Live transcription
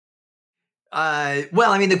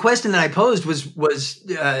Well, I mean, the question that I posed was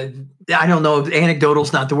I don't know, if anecdotal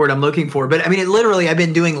is not the word I'm looking for, but I mean, I've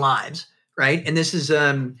been doing lives, right? And this is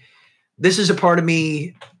a part of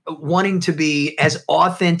me wanting to be as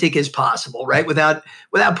authentic as possible, right? Without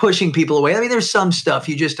pushing people away. I mean, there's some stuff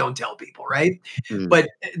you just don't tell people, right? Mm. But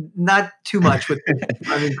not too much with.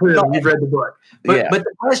 I mean, clearly you've read the book, but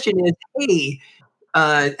the question is, hey,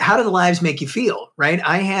 how do the lives make you feel, right?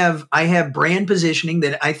 I have brand positioning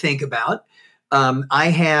that I think about. I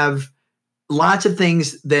have lots of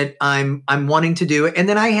things that I'm wanting to do, and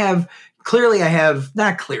then I have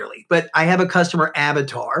not clearly, but I have a customer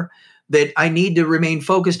avatar that I need to remain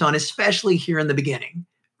focused on, especially here in the beginning,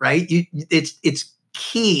 right? It's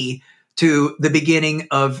key to the beginning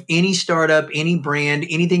of any startup, any brand,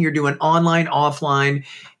 anything you're doing online, offline,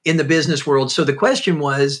 in the business world. So the question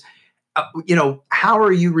was, how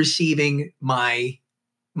are you receiving my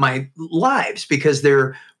lives? Because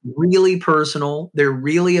they're really personal. They're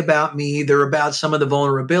really about me. They're about some of the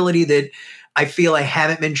vulnerability that I feel I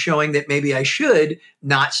haven't been showing that maybe I should,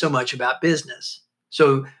 not so much about business.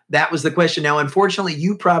 So that was the question. Now, unfortunately,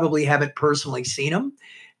 you probably haven't personally seen them.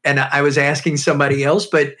 And I was asking somebody else,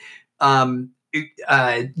 but the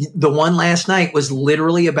one last night was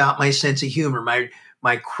literally about my sense of humor,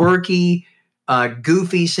 my quirky,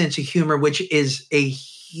 goofy sense of humor, which is a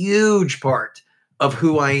huge part of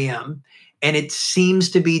who I am. And it seems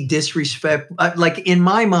to be disrespect. Like in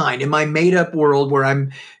my mind, in my made up world where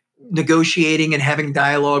I'm negotiating and having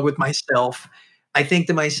dialogue with myself, I think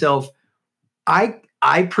to myself,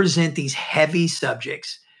 I present these heavy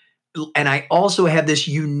subjects. And I also have this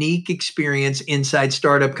unique experience inside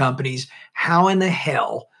startup companies. How in the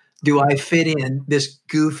hell do I fit in this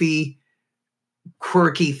goofy,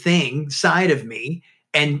 quirky thing side of me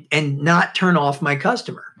and not turn off my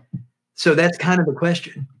customer? So that's kind of the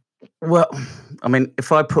question. Well, I mean,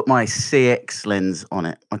 if I put my CX lens on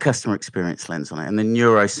it, my customer experience lens on it, and the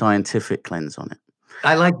neuroscientific lens on it,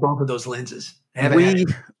 I like both of those lenses.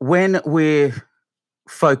 When we're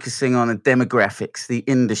focusing on the demographics, the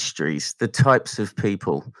industries, the types of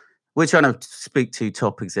people, we're trying to speak to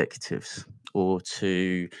top executives or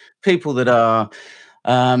to people that are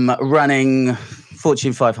running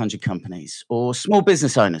Fortune 500 companies or small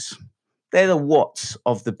business owners. They're the whats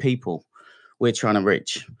of the people we're trying to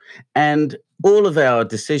reach. And all of our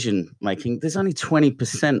decision making, there's only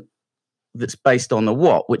 20% that's based on the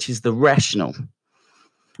what, which is the rational.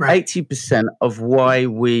 Right. 80% of why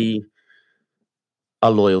we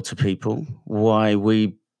are loyal to people, why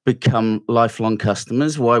we become lifelong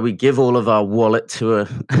customers, why we give all of our wallet to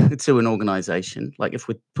to an organization, like if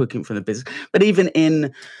we're looking for the business, but even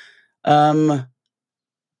in the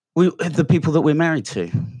people that we're married to,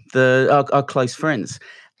 our close friends,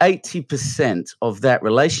 80% of that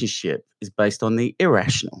relationship is based on the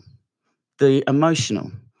irrational, the emotional.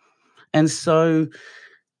 And so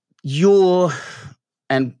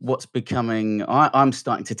and what's becoming, I'm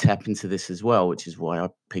starting to tap into this as well, which is why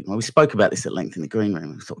we spoke about this at length in the green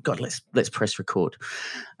room. We thought, God, let's press record.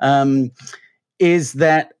 Is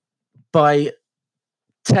that by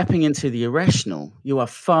tapping into the irrational, you are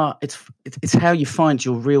it's how you find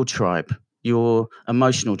your real tribe, your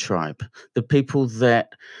emotional tribe, the people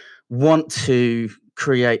that want to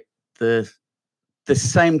create the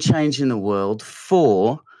same change in the world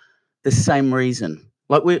for the same reason.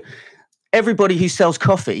 Like everybody who sells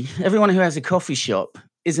coffee, everyone who has a coffee shop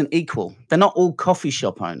isn't equal. They're not all coffee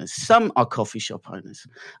shop owners. Some are coffee shop owners.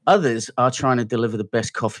 Others are trying to deliver the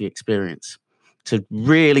best coffee experience to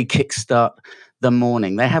really kickstart the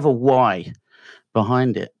morning. They have a why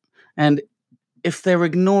behind it. And if they're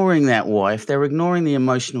ignoring that why, if they're ignoring the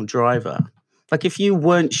emotional driver, like if you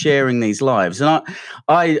weren't sharing these lives, and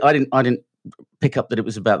I didn't pick up that it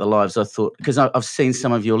was about the lives. I thought, because I've seen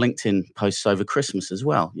some of your LinkedIn posts over Christmas as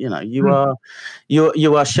well. You know, you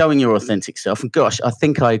are showing your authentic self. And gosh, I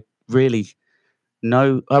think I really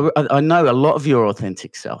know, I know a lot of your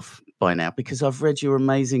authentic self by now because I've read your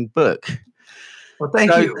amazing book. Well,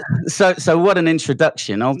 thank you. So what an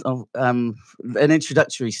introduction. An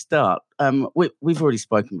introductory start. We've already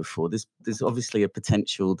spoken before. There's obviously a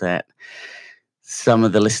potential that some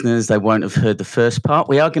of the listeners, they won't have heard the first part.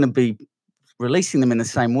 We are going to be releasing them in the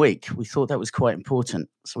same week. We thought that was quite important.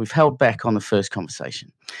 So we've held back on the first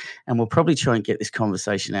conversation. And we'll probably try and get this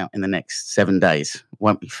conversation out in the next 7 days.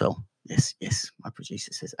 Won't we, Phil? Yes. My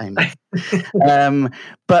producer says amen.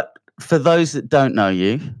 But for those that don't know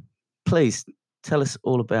you, please tell us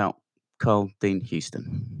all about Kyle Dean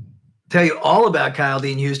Houston. Tell you all about Kyle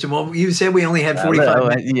Dean Houston. Well, you said we only had 45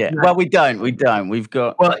 minutes. Yeah. Well, we don't. We've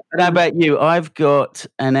got, how about you? I've got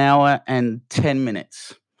an hour and 10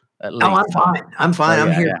 minutes. at Oh, least. I'm fine. I'm fine. Oh, I'm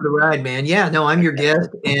yeah, here yeah. for the ride, man. Yeah, no, I'm your guest,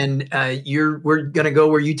 and we're gonna go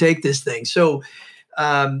where you take this thing. So,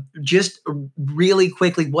 just really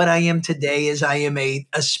quickly, what I am today is I am a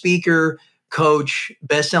speaker, coach,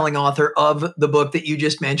 best-selling author of the book that you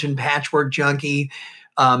just mentioned, Patchwork Junkie.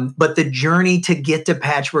 But the journey to get to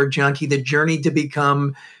Patchwork Junkie, the journey to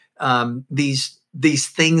become these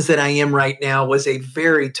things that I am right now, was a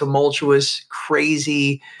very tumultuous,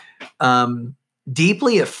 crazy, um,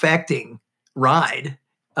 deeply affecting ride.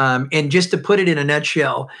 And just to put it in a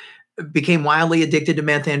nutshell, became wildly addicted to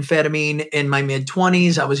methamphetamine in my mid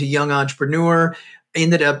 20s. I was a young entrepreneur,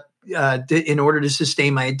 ended up, in order to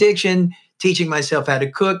sustain my addiction, teaching myself how to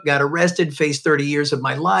cook, got arrested, faced 30 years of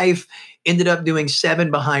my life, ended up doing 7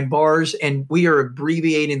 behind bars. And we are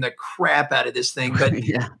abbreviating the crap out of this thing, but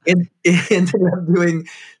Yeah. it ended up doing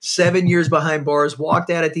 7 years behind bars, walked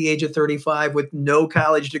out at the age of 35 with no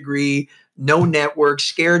college degree, no network,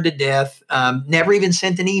 scared to death, never even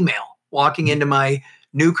sent an email walking into my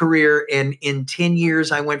new career. And in 10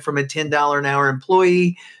 years, I went from a $10 an hour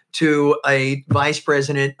employee to a vice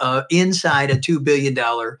president inside a $2 billion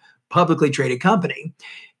publicly traded company.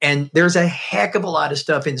 And there's a heck of a lot of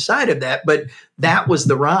stuff inside of that, but that was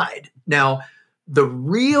the ride. Now, the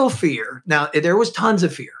real fear, now there was tons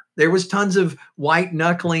of fear. There was tons of white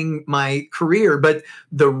knuckling my career, but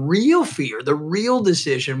the real fear, the real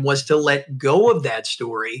decision was to let go of that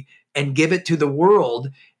story and give it to the world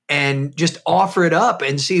and just offer it up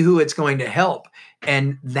and see who it's going to help.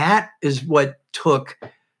 And that is what took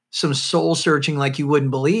some soul searching like you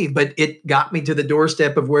wouldn't believe, but it got me to the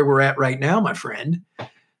doorstep of where we're at right now, my friend.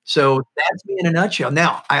 So that's me in a nutshell.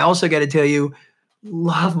 Now, I also got to tell you,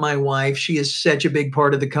 love my wife. She is such a big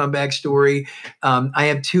part of the comeback story. I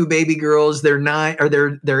have 2 baby girls. They're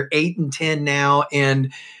 8 and 10 now,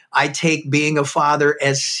 and I take being a father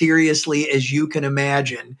as seriously as you can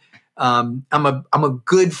imagine. I'm a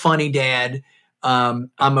good, funny dad.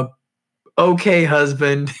 I'm a okay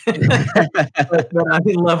husband, but I'm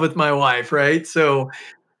in love with my wife, right? So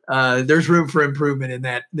there's room for improvement in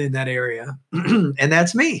that area, and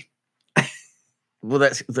that's me. Well,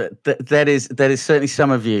 that is certainly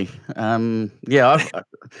some of you. Yeah,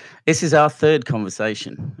 this is our third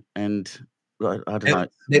conversation, and I don't know.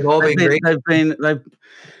 They've all been great. They've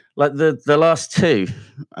like the last two,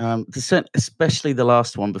 especially the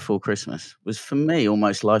last one before Christmas was for me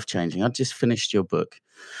almost life changing. I just finished your book.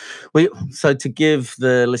 So to give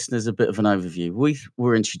the listeners a bit of an overview, we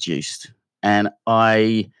were introduced, and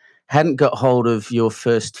I hadn't got hold of your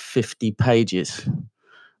first 50 pages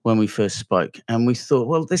when we first spoke, and we thought,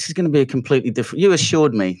 well, this is going to be a completely different. You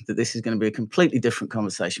assured me that this is going to be a completely different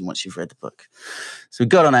conversation once you've read the book. So we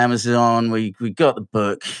got on Amazon, we got the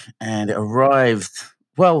book, and it arrived.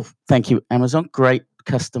 Well, thank you, Amazon. Great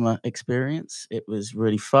customer experience. It was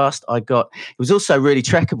really fast. It was also really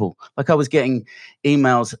trackable. Like I was getting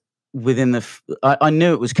emails within I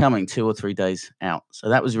knew it was coming 2 or 3 days out. So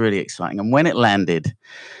that was really exciting. And when it landed,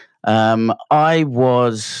 it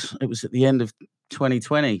was at the end of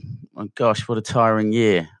 2020. Oh gosh, what a tiring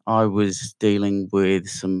year. I was dealing with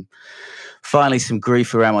some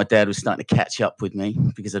grief around my dad was starting to catch up with me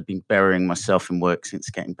because I'd been burying myself in work since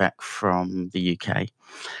getting back from the UK.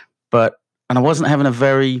 And I wasn't having a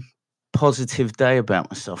very positive day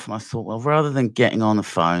about myself. And I thought, well, rather than getting on the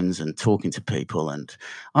phones and talking to people, and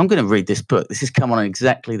I'm going to read this book. This has come on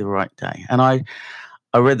exactly the right day. And I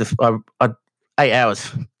read I 8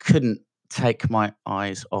 hours, couldn't take my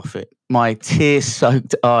eyes off it. My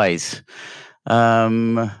tear-soaked eyes. I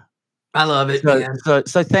love it, man.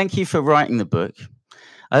 So thank you for writing the book.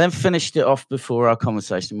 I then finished it off before our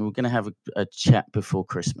conversation. We were going to have a chat before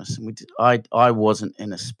Christmas, and I wasn't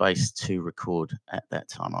in a space to record at that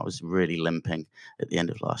time. I was really limping at the end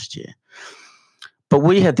of last year. But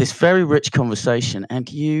we had this very rich conversation, and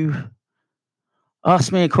you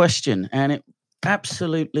asked me a question, and it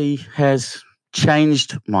absolutely has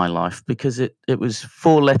changed my life because it was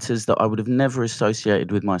 4 letters that I would have never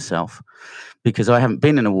associated with myself, because I haven't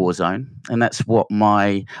been in a war zone, and that's what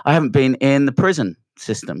I haven't been in the prison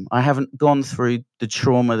system. I haven't gone through the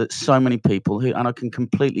trauma that so many people and I can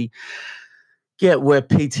completely get where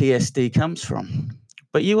PTSD comes from.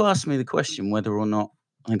 But you asked me the question whether or not,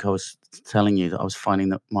 I think I was telling you that I was finding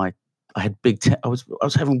that I had I was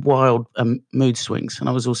having wild mood swings, and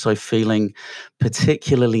I was also feeling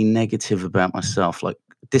particularly negative about myself, like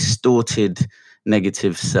distorted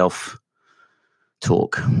negative self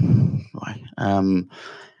talk. Right. And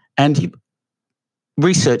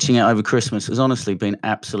researching it over Christmas has honestly been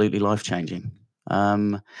absolutely life-changing.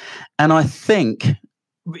 And I think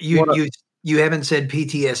you haven't said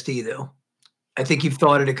PTSD though. I think you've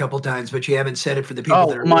thought it a couple times, but you haven't said it for the people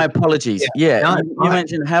that are my listening. apologies. Yeah. Yeah, No, you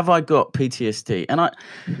mentioned, have I got PTSD? And I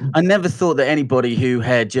never thought that anybody who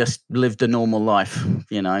had just lived a normal life,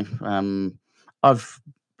 I've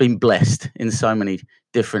been blessed in so many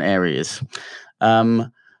different areas.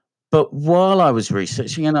 But while I was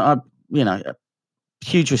researching, and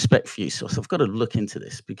huge respect for you, so I've got to look into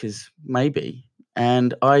this because maybe,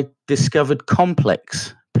 and I discovered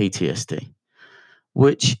complex PTSD,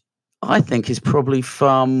 which I think is probably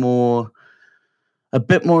a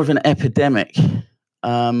bit more of an epidemic,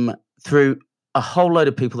 through a whole load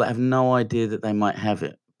of people that have no idea that they might have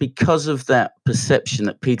it, because of that perception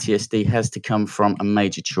that PTSD has to come from a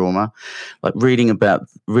major trauma. Like reading about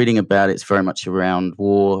it's very much around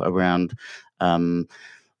war, around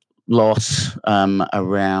loss,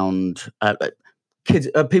 around kids,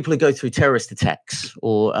 people who go through terrorist attacks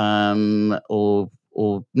or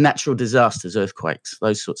natural disasters, earthquakes,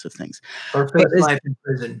 those sorts of things. Or face life in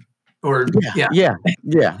prison. Or yeah.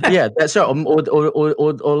 That's right.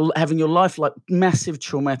 Or having your life, like massive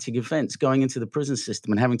traumatic events, going into the prison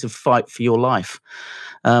system and having to fight for your life.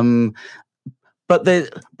 But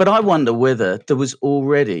I wonder whether there was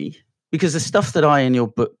already, because the stuff that I in your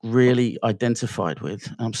book really identified with.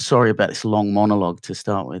 I'm sorry about this long monologue to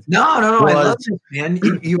start with. No, I love this, man.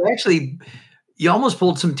 You almost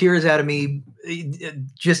pulled some tears out of me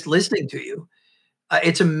just listening to you.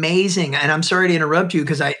 It's amazing. And I'm sorry to interrupt you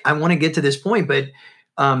because I want to get to this point, but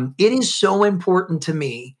it is so important to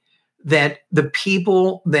me that the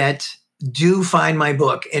people that do find my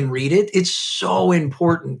book and read it, it's so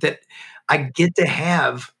important that I get to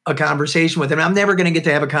have a conversation with them. I'm never going to get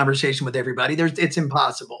to have a conversation with everybody. It's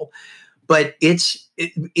impossible, but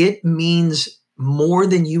it means more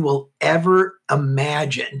than you will ever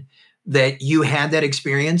imagine that you had that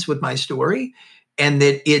experience with my story and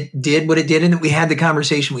that it did what it did and that we had the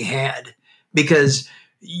conversation we had, because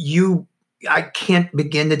I can't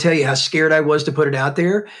begin to tell you how scared I was to put it out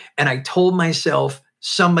there. And I told myself,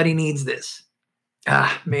 somebody needs this.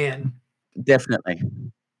 Man. Definitely.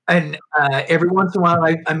 And every once in a while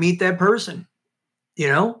I meet that person,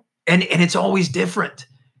 and it's always different.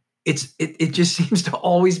 It just seems to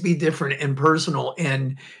always be different and personal.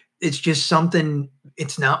 And it's just something,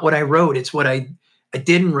 it's not what I wrote. It's what I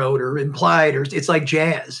didn't wrote or implied, or it's like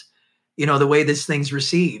jazz, the way this thing's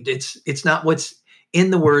received. It's not what's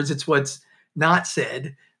in the words, it's what's not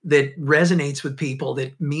said that resonates with people,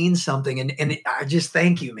 that means something. And I just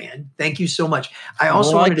thank you, man. Thank you so much. I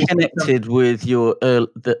also I connected with your,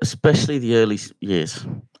 especially the early years.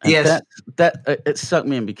 And yes. That it sucked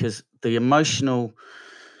me in because the emotional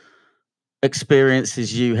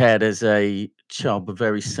experiences you had as a child were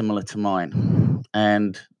very similar to mine,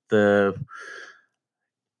 and the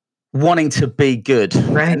wanting to be good,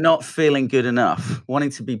 right, and not feeling good enough, wanting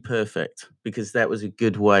to be perfect, because that was a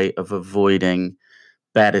good way of avoiding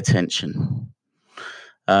bad attention.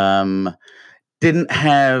 Didn't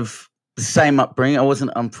have the same upbringing. I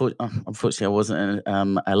wasn't, unfortunately, I wasn't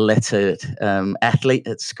a lettered athlete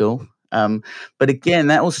at school. But again,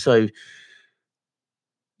 that also,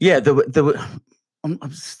 there were.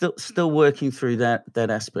 I'm still working through that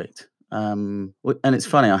aspect. And it's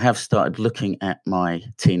funny, I have started looking at my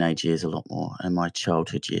teenage years a lot more and my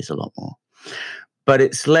childhood years a lot more. But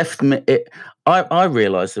it's left me. I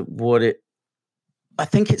realize that I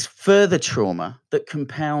think it's further trauma that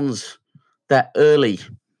compounds that early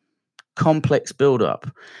complex build-up.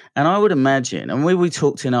 And I would imagine, and we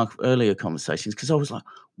talked in our earlier conversations, because I was like,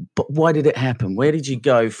 but why did it happen? Where did you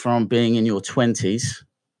go from being in your 20s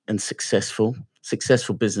and successful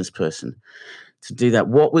business person to do that?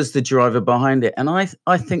 What was the driver behind it? And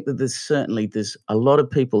I think that there's a lot of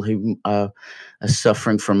people who are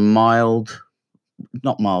suffering from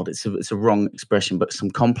not mild, it's a wrong expression, but some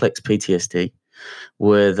complex PTSD,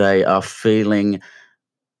 where they are feeling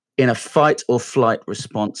in a fight or flight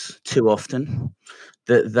response too often,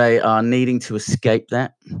 that they are needing to escape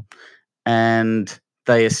that, and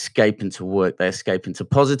they escape into work, they escape into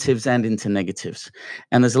positives and into negatives.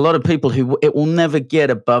 And there's a lot of people who it will never get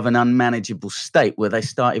above an unmanageable state where they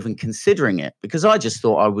start even considering it, because I just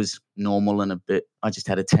thought I was normal and I just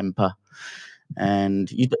had a temper. And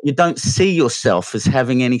you don't see yourself as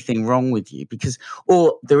having anything wrong with you,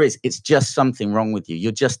 it's just something wrong with you.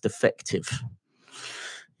 You're just defective.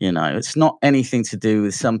 It's not anything to do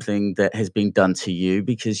with something that has been done to you,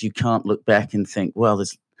 because you can't look back and think, well,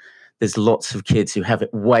 there's lots of kids who have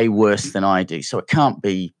it way worse than I do, so it can't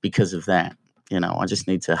be because of that. I just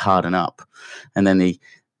need to harden up. And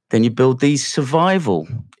then you build these survival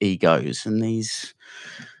egos and these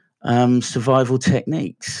survival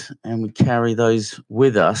techniques, and we carry those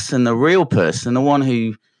with us. And the real person, the one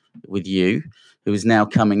who with you, who is now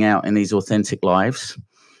coming out in these authentic lives,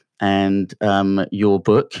 and your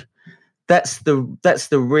book. That's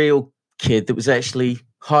the real kid that was actually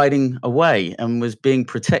hiding away and was being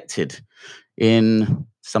protected in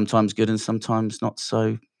sometimes good and sometimes not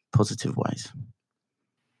so positive ways.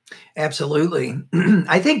 Absolutely.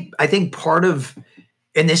 I think part of,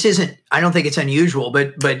 and this isn't, I don't think it's unusual,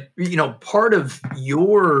 but part of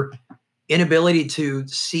your inability to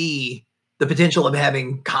see the potential of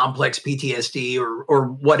having complex PTSD or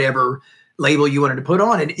whatever label you wanted to put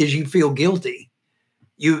on it is you feel guilty.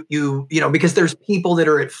 Because there's people that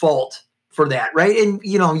are at fault for that, right? And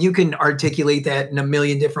you can articulate that in a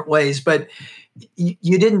million different ways, but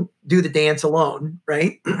you didn't do the dance alone,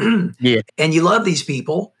 right? Yeah. And you love these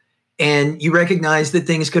people and you recognize that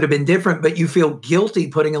things could have been different, but you feel guilty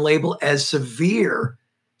putting a label as severe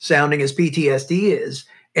sounding as PTSD is.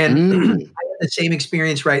 And I had the same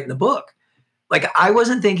experience right in the book. Like, I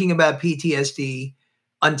wasn't thinking about PTSD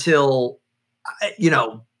until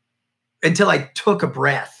I took a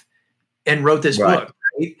breath and wrote this book.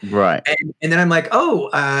 Right. And then I'm like, well,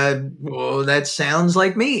 that sounds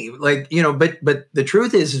like me. Like, but the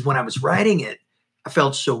truth is when I was writing it, I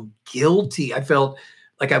felt so guilty. I felt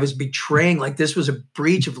like I was betraying, like this was a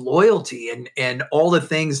breach of loyalty and all the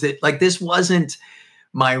things that, like, this wasn't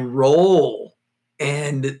my role.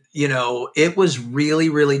 And, it was really,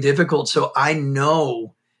 really difficult. So I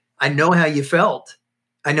know how you felt.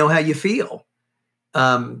 I know how you feel.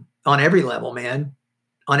 On every level, man,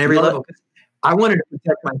 on every level. I wanted to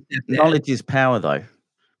protect my stepdad. Knowledge is power, though,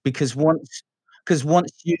 because once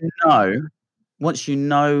you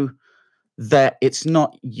know that it's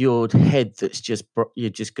not your head that's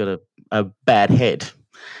you just got a bad head.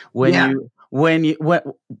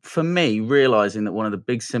 For me, realizing that one of the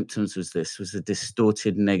big symptoms was a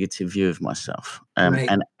distorted negative view of myself,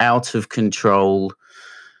 an out of control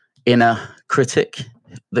inner critic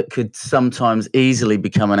that could sometimes easily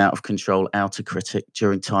become an out of control outer critic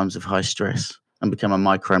during times of high stress and become a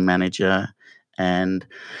micromanager and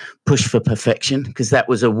push for perfection, because that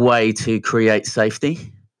was a way to create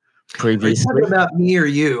safety previously. Are you talking about me or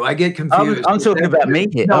you? I get confused. I'm talking about me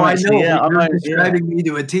here. No, I know. Yeah, you're describing me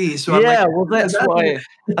to a T. So I'm like, well, that's why.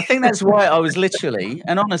 I think that's why I was literally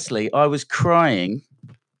and honestly, I was crying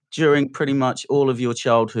during pretty much all of your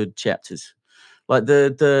childhood chapters. Like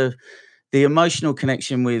the emotional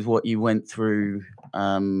connection with what you went through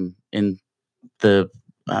in the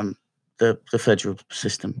federal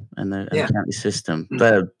system and the county system.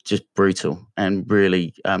 They're just brutal and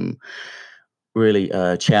really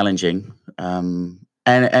challenging,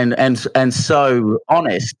 and so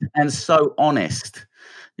honest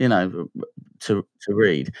to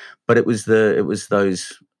read. But it was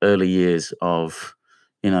those early years of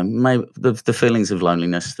maybe the feelings of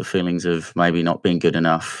loneliness, the feelings of maybe not being good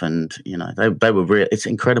enough, and they were real. It's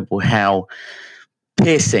incredible how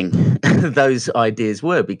piercing those ideas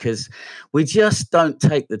were, because we just don't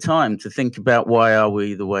take the time to think about why are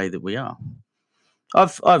we the way that we are.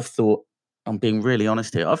 I've thought, I'm being really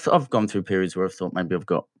honest here, I've gone through periods where I've thought maybe I've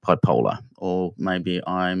got bipolar, or maybe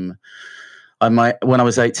I might. When I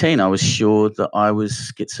was 18, I was sure that I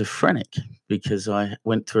was schizophrenic, because I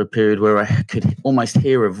went through a period where I could almost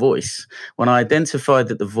hear a voice. When I identified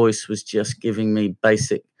that the voice was just giving me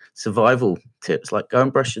basic survival tips, like go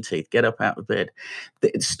and brush your teeth, get up out of bed,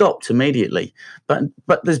 it stopped immediately. But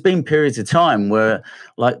there's been periods of time where,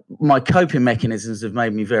 like, my coping mechanisms have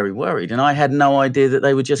made me very worried, and I had no idea that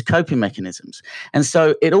they were just coping mechanisms. And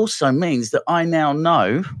so it also means that I now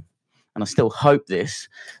know, and I still hope that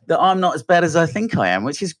I'm not as bad as I think I am,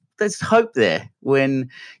 which is, there's hope there when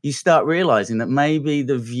you start realizing that maybe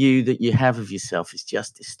the view that you have of yourself is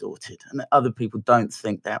just distorted and that other people don't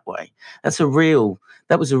think that way. That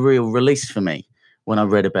was a real release for me when I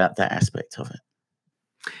read about that aspect of it.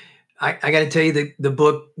 I got to tell you, the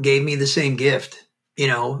book gave me the same gift.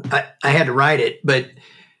 I had to write it, but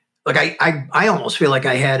like I almost feel like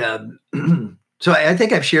I had so I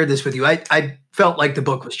think I've shared this with you. I felt like the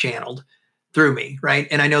book was channeled through me, right?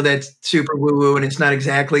 And I know that's super woo-woo, and it's not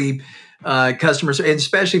exactly customers, and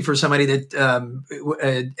especially for somebody that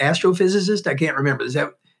astrophysicist. I can't remember. Is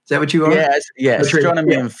that what you are? Yeah,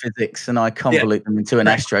 astronomy and physics, and I convolute them into an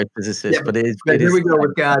astrophysicist. But here we go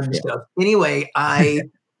with God and stuff. Anyway, I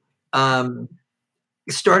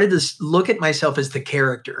started to look at myself as the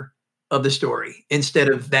character of the story instead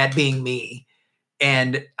of that being me.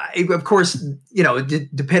 And of course,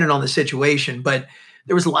 it depended on the situation, but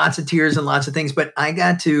there was lots of tears and lots of things, but I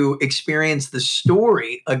got to experience the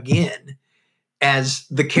story again as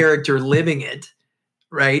the character living it,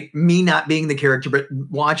 right? Me not being the character, but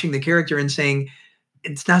watching the character and saying,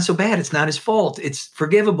 it's not so bad. It's not his fault. It's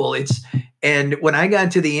forgivable. And when I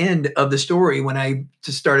got to the end of the story, when I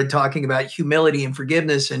just started talking about humility and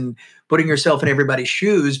forgiveness and putting yourself in everybody's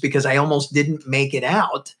shoes, because I almost didn't make it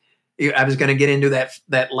out, I was going to get into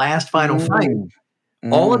that last final fight.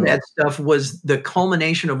 All of that stuff was the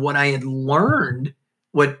culmination of what I had learned,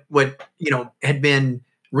 what had been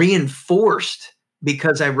reinforced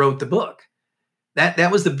because I wrote the book.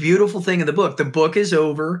 That was the beautiful thing of the book. The book is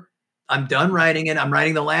over. I'm done writing it. I'm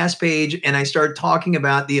writing the last page, and I start talking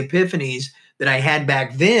about the epiphanies that I had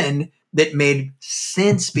back then that made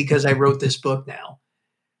sense because I wrote this book now.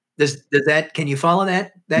 Does that, can you follow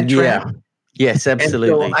that track? Yeah. Yes,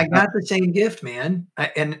 absolutely. And so I got the same gift, man.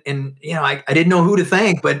 I didn't know who to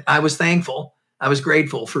thank, but I was thankful. I was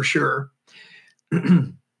grateful for sure.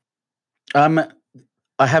 I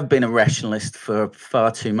have been a rationalist for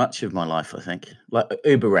far too much of my life, I think, like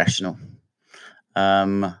uber rational.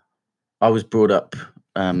 I was brought up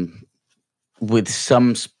with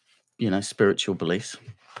some, spiritual beliefs.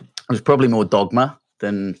 It was probably more dogma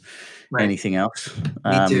than anything else.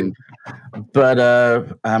 Me too. But I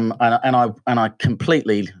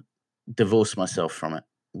completely divorced myself from it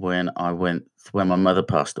when my mother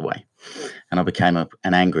passed away, and I became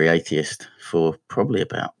an angry atheist for probably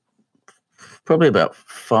about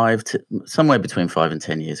somewhere between 5 and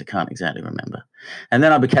 10 years. I can't exactly remember. And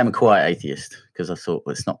then I became a quiet atheist because I thought,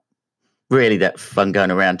 well, it's not really that fun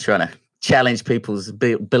going around trying to challenge people's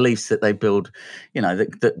beliefs that they build,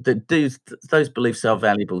 those beliefs are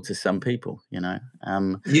valuable to some people, I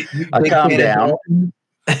calmed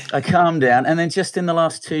down. And then just in the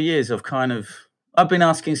last 2 years, I've been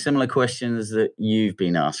asking similar questions that you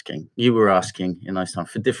were asking in those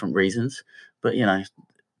times for different reasons. But, in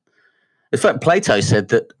fact, Plato said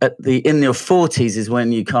that in your 40s is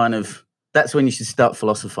when that's when you should start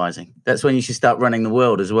philosophizing. That's when you should start running the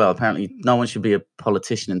world as well. Apparently, no one should be a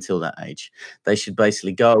politician until that age. They should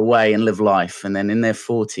basically go away and live life. And then in their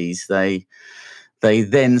 40s, they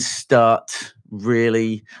then start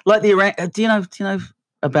really like the do you know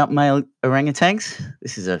about male orangutans?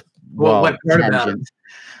 This is a wild tangent.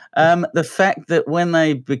 The fact that when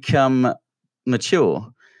they become mature,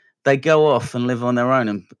 they go off and live on their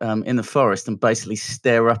own in the forest and basically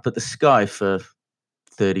stare up at the sky for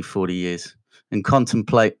 30, 40 years and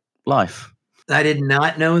contemplate life. I did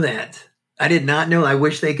not know that. I did not know. I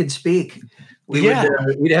wish they could speak. We'd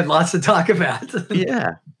have lots to talk about.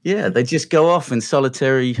 Yeah. They just go off in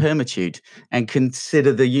solitary hermitude and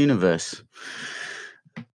consider the universe.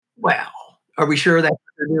 Wow. Are we sure that's what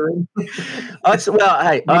they're doing? I saw it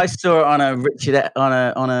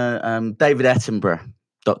on a David Attenborough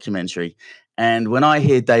documentary, and when I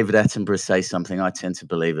hear David Attenborough say something, I tend to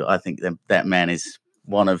believe it. I think that man is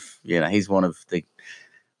he's one of the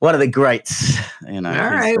greats. All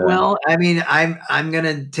right. Well, I mean, I'm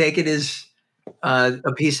gonna take it as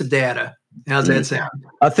a piece of data. How's that sound?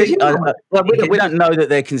 I think we don't know that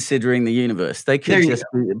they're considering the universe. They could just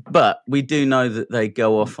be, but we do know that they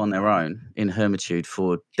go off on their own in hermitude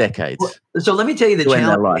for decades. Well, so let me tell you the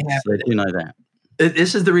challenge. They do know that.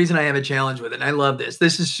 This is the reason I have a challenge with it. And I love this.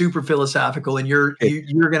 This is super philosophical, and you're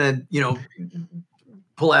gonna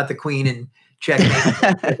pull out the queen and check.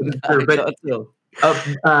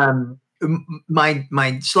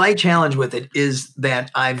 My slight challenge with it is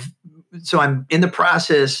that I'm in the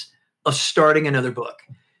process of starting another book.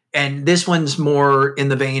 And this one's more in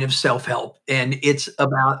the vein of self-help. And it's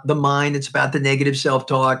about the mind. It's about the negative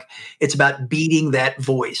self-talk. It's about beating that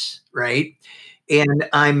voice, right? And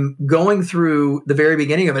I'm going through the very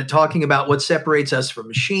beginning of it, talking about what separates us from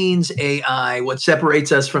machines, AI, what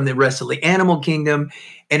separates us from the rest of the animal kingdom.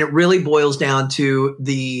 And it really boils down to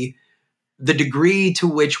the degree to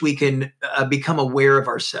which we can become aware of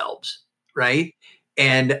ourselves, right?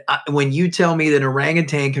 And when you tell me that an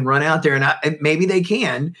orangutan can run out there, and maybe they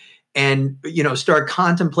can, and start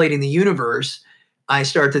contemplating the universe, I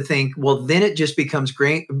start to think, well, then it just becomes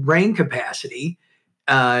brain capacity,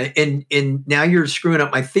 and now you're screwing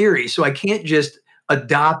up my theory. So I can't just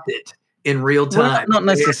adopt it in real time. Well, not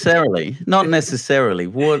necessarily.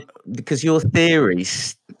 Because your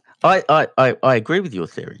theories, I agree with your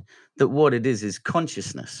theory that what it is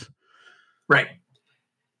consciousness, right.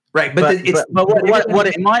 But what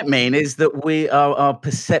it might mean is that our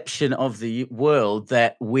perception of the world,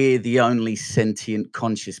 that we're the only sentient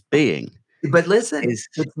conscious being. But listen, it's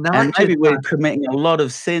not. And maybe we're committing a lot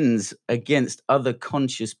of sins against other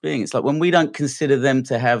conscious beings. Like when we don't consider them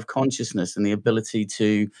to have consciousness and the ability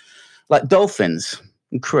to, like dolphins,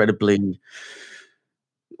 incredibly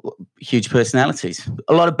huge personalities.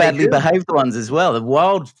 A lot of badly behaved ones as well. A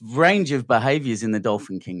wild range of behaviors in the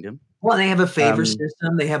dolphin kingdom. Well, they have a favor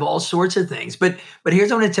system. They have all sorts of things. But here's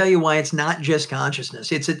what I'm going to tell you why it's not just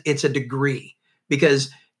consciousness. It's a degree, because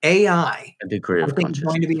AI, a degree of I think,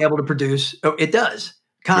 consciousness, is going to be able to produce. Oh, it does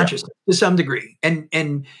consciousness to some degree,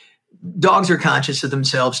 and dogs are conscious of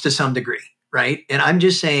themselves to some degree, right? And I'm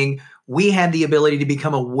just saying we have the ability to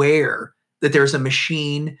become aware that there's a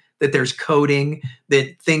machine, that there's coding,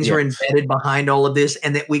 that things are embedded behind all of this,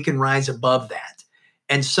 and that we can rise above that.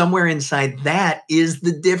 And somewhere inside that is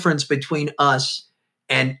the difference between us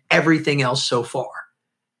and everything else so far.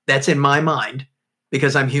 That's in my mind,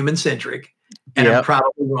 because I'm human centric, and I'm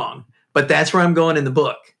probably wrong. But that's where I'm going in the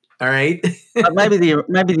book. All right. maybe the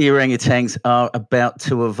orangutans are about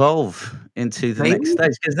to evolve into the next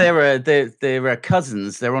stage, because they're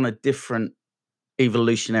cousins. They're on a different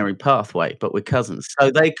evolutionary pathway, but we're cousins,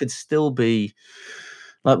 so they could still be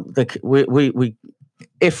like we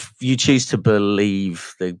if you choose to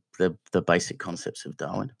believe the basic concepts of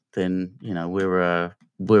Darwin, then we're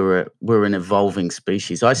an evolving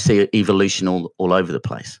species. I see evolution all over the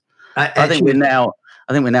place. I think we're now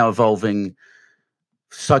evolving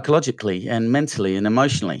psychologically and mentally and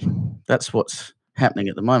emotionally. That's what's happening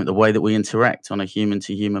at the moment. The way that we interact on a human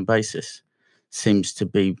to human basis seems to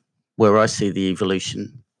be where I see the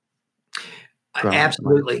evolution.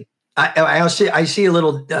 Absolutely. I see a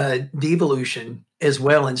little devolution as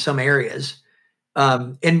well in some areas.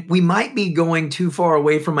 And we might be going too far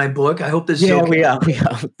away from my book. I hope this is okay. We are.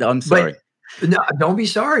 I'm sorry. But no, don't be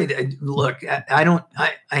sorry. Look,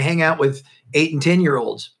 I hang out with 8 and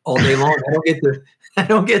 10-year-olds all day long. I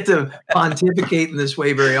don't get to pontificate in this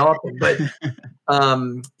way very often, but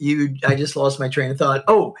I just lost my train of thought.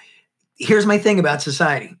 Oh, here's my thing about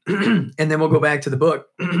society. And then we'll go back to the book.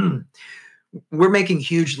 We're making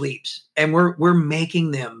huge leaps, and we're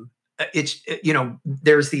making them.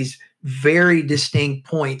 There's these very distinct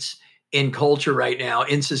points in culture right now,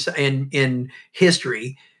 in society, in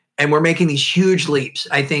history, and we're making these huge leaps.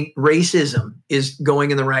 I think racism is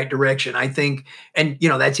going in the right direction. I think, and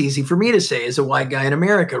that's easy for me to say as a white guy in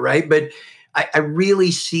America, right? But I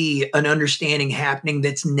really see an understanding happening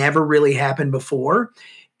that's never really happened before,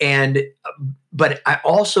 but I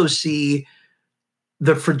also see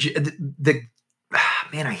man,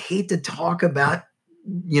 I hate to talk about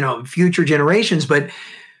future generations, but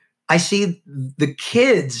I see the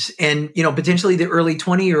kids and potentially the early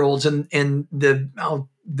 20-year-olds and the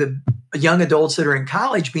young adults that are in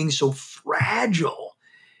college being so fragile.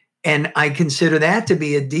 And I consider that to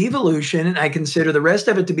be a devolution, and I consider the rest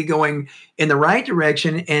of it to be going in the right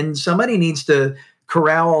direction. And somebody needs to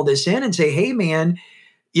corral all this in and say, hey, man,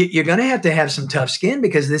 you're going to have some tough skin,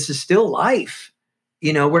 because this is still life.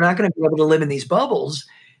 We're not going to be able to live in these bubbles.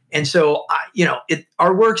 And so,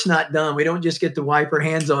 our work's not done. We don't just get to wipe our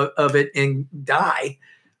hands of it and die,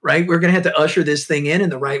 right? We're going to have to usher this thing in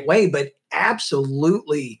the right way. But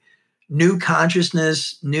absolutely new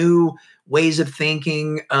consciousness, new ways of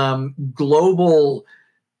thinking, global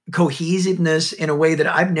cohesiveness in a way that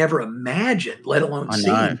I've never imagined, let alone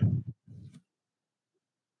seen.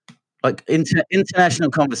 Like international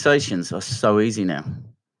conversations are so easy now.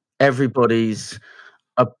 Everybody's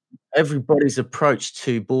approach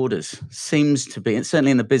to borders seems to be, and certainly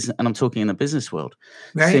in the business, and I'm talking in the business world,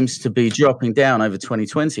 seems to be dropping down over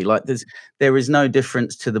 2020. Like there is no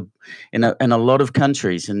difference to in a lot of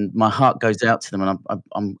countries, and my heart goes out to them. And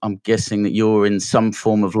I'm guessing that you're in some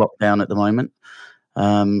form of lockdown at the moment.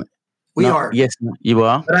 We are. Yes, you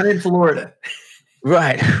are. But I'm in Florida.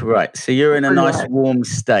 Right. So you're in a nice warm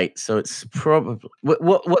state. So it's probably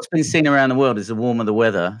what's been seen around the world is the warmer the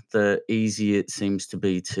weather, the easier it seems to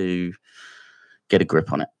be to get a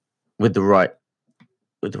grip on it with the right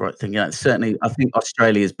thing. Certainly, I think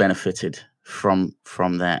Australia's benefited from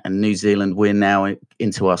that, and New Zealand, we're now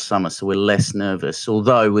into our summer, so we're less nervous.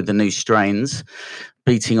 Although with the new strains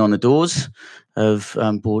beating on the doors of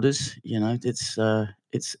borders,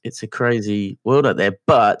 it's a crazy world out there.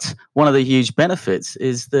 But one of the huge benefits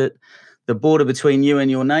is that the border between you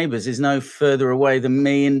and your neighbours is no further away than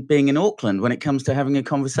me and being in Auckland when it comes to having a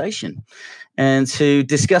conversation and to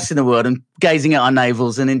discussing the world and gazing at our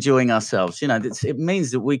navels and enjoying ourselves. It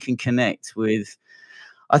means that we can connect with,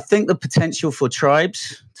 I think, the potential for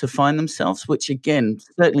tribes to find themselves, which again,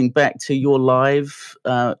 circling back to your live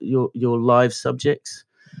subjects,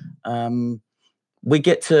 we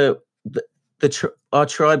get to our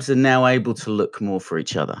tribes are now able to look more for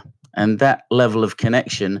each other, and that level of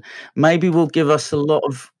connection maybe will give us a lot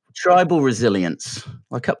of tribal resilience.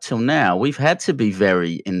 Like up till now, we've had to be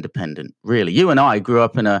very independent. Really, you and I grew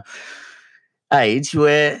up in a age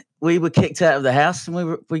where we were kicked out of the house,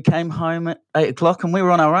 and we came home at 8:00, and we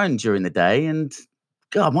were on our own during the day. And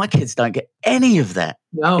God, my kids don't get any of that.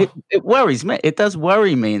 No, It worries me. It does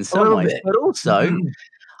worry me in some ways, bit. But also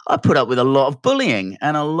I put up with a lot of bullying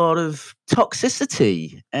and a lot of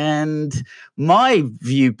toxicity, and my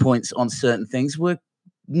viewpoints on certain things were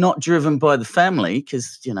not driven by the family,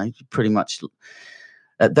 because pretty much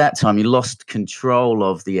at that time you lost control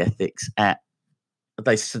of the ethics.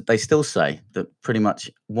 They still say that pretty much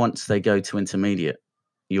once they go to intermediate,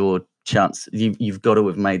 your chance you've got to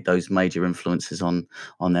have made those major influences on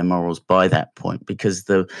their morals by that point, because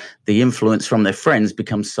the influence from their friends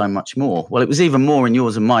becomes so much more. Well, it was even more in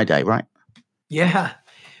yours and my day, right? Yeah.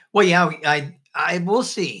 Well, yeah, I will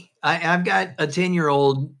see. I've got a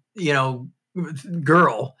 10-year-old,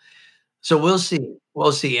 girl. So we'll see.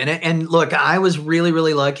 We'll see. And look, I was really,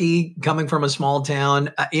 really lucky coming from a small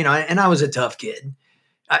town, and I was a tough kid.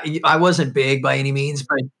 I wasn't big by any means,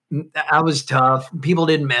 but I was tough. People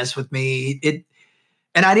didn't mess with me.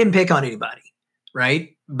 And I didn't pick on anybody,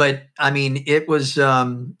 right? But I mean, it's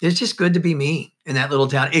just good to be me in that little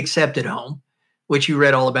town, except at home, which you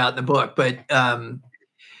read all about in the book. But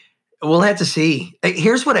we'll have to see.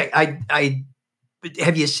 Here's what I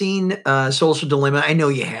have you seen Social Dilemma? I know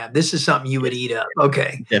you have. This is something you would eat up.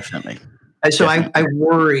 Okay. Definitely. So I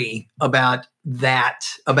worry about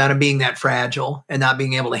him being that fragile and not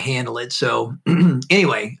being able to handle it. So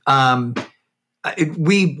anyway,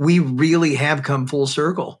 we really have come full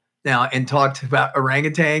circle now and talked about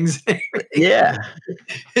orangutans. Yeah.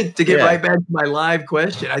 To get right back to my live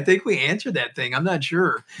question, I think we answered that thing. I'm not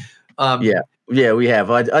sure. Yeah, we have.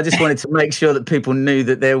 I just wanted to make sure that people knew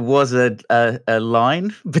that there was a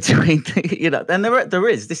line between, and there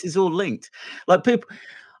is. This is all linked. Like people.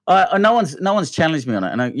 No one's challenged me on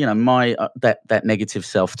it, and my that negative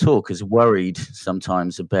self-talk has worried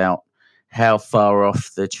sometimes about how far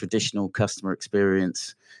off the traditional customer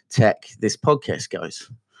experience tech this podcast goes.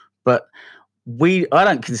 But I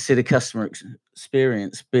don't consider customer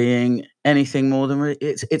experience being anything more than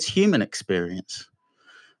it's human experience.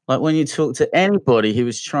 Like when you talk to anybody who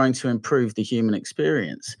is trying to improve the human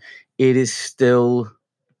experience, it is still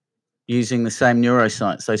using the same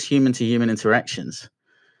neuroscience, those human-to-human interactions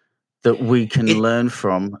that we can learn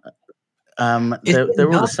from.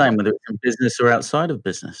 They're all the same, whether it's in business or outside of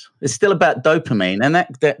business. It's still about dopamine, and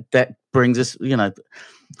that brings us,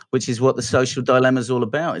 which is what the Social Dilemma is all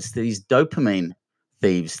about. It's these dopamine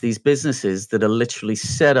thieves, these businesses that are literally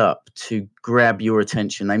set up to grab your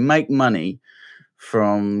attention. They make money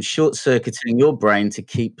from short-circuiting your brain to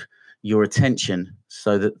keep your attention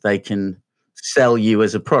so that they can sell you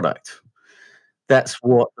as a product. That's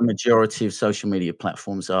what the majority of social media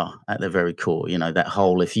platforms are at their very core. That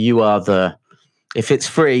whole, if it's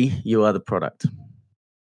free, you are the product.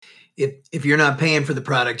 If you're not paying for the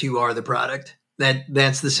product, you are the product.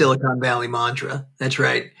 That's the Silicon Valley mantra. That's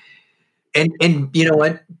right. And you know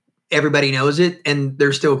what? Everybody knows it, and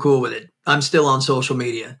they're still cool with it. I'm still on social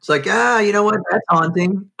media. It's like, you know what? That's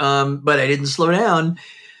haunting. But I didn't slow down.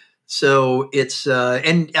 So it's,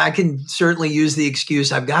 and I can certainly use the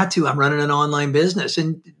excuse I'm running an online business,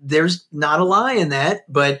 and there's not a lie in that.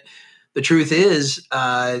 But the truth is,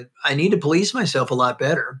 I need to police myself a lot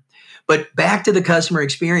better. But back to the customer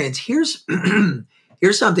experience, here's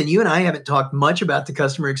something. You and I haven't talked much about the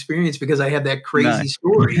customer experience because I have that crazy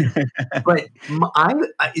story, but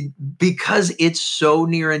because it's so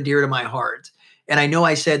near and dear to my heart. And I know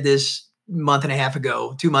I said this 2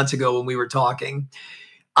 months ago when we were talking.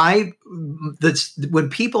 When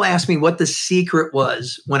people ask me what the secret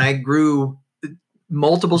was when I grew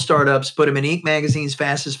multiple startups, put them in Inc. magazine's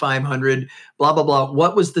Fastest 500, blah, blah, blah.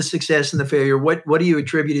 What was the success and the failure? What do you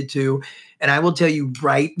attribute it to? And I will tell you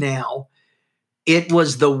right now, it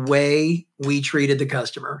was the way we treated the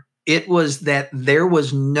customer. It was that there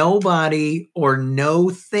was nobody or no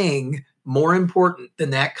thing more important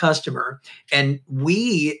than that customer. And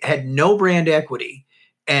we had no brand equity.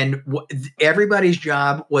 And everybody's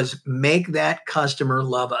job was make that customer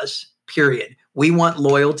love us, period. We want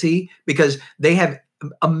loyalty because they have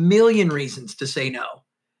a million reasons to say no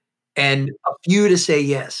and a few to say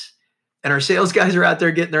yes. And our sales guys are out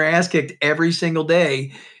there getting their ass kicked every single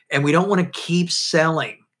day. And we don't want to keep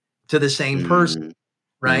selling to the same person,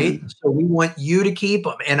 right? So we want you to keep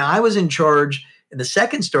them. And I was in charge in the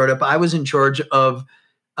second startup. I was in charge of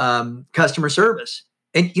customer service.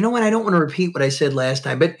 And you know what? I don't want to repeat what I said last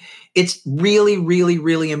time, but it's really, really,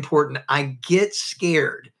 really important. I get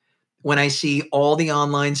scared when I see all the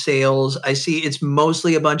online sales. I see it's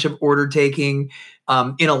mostly a bunch of order taking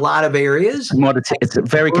in a lot of areas. It's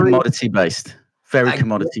very commodity based. Very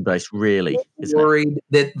commodity based, really. Worried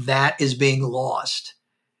that is being lost.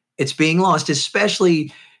 It's being lost,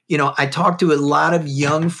 especially, I talk to a lot of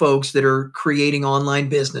young folks that are creating online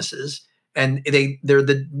businesses, and they're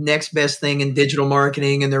the next best thing in digital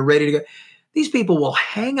marketing, and they're ready to go. These people will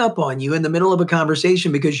hang up on you in the middle of a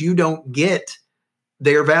conversation because you don't get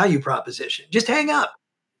their value proposition. Just hang up.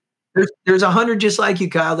 There's 100 just like you,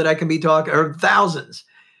 Kyle, that I can be talking, or thousands.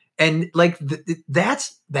 And like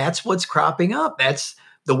that's what's cropping up. That's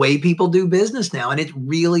the way people do business now. And it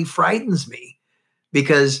really frightens me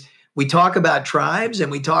because we talk about tribes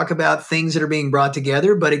and we talk about things that are being brought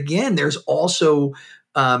together. But again, there's also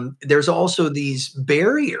these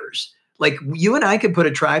barriers. Like you and I could put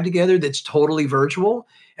a tribe together that's totally virtual,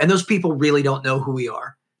 and those people really don't know who we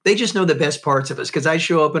are. They just know the best parts of us because I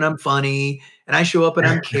show up and I'm funny, and I show up and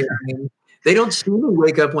I'm caring. They don't see me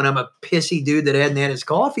wake up when I'm a pissy dude that hadn't had his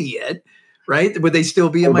coffee yet, right? Would they still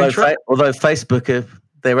be in my tribe? Although Facebook,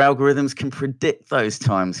 their algorithms can predict those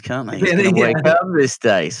times, can't they? He's going to wake up this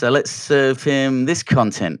day, so let's serve him this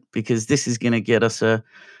content because this is going to get us a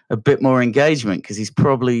bit more engagement because he's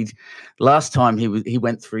probably last time he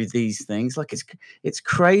went through these things. Like it's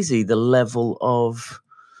crazy the level of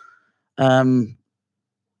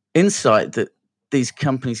insight that these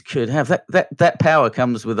companies could have. That power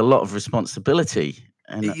comes with a lot of responsibility,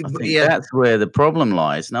 and I think that's where the problem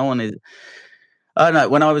lies. No one is. I know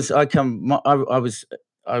when I was at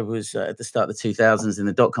the start of the 2000s in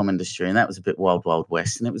the .com industry, and that was a bit wild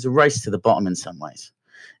west, and it was a race to the bottom in some ways.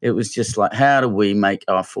 It was just like, how do we make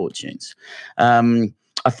our fortunes?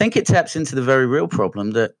 I think it taps into the very real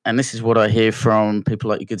problem that, and this is what I hear from people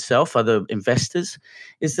like your good self, other investors,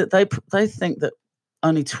 is that they think that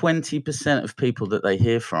only 20% of people that they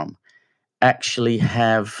hear from actually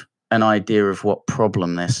have an idea of what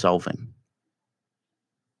problem they're solving.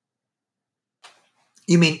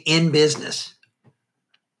 You mean in business?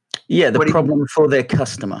 Yeah, the problem for their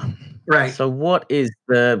customer. Right. So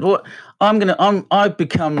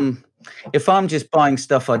if I'm just buying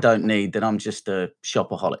stuff I don't need, then I'm just a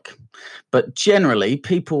shopaholic. But generally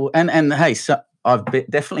people, and hey, so I've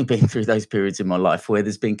definitely been through those periods in my life where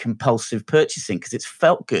there's been compulsive purchasing because it's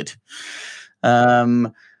felt good.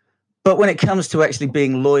 But when it comes to actually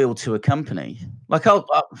being loyal to a company, like I'll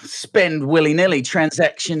spend willy-nilly,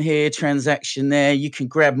 transaction here, transaction there. You can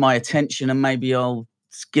grab my attention and maybe I'll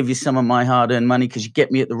give you some of my hard-earned money because you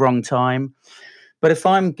get me at the wrong time. But if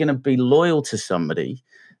I'm going to be loyal to somebody,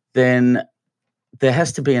 then there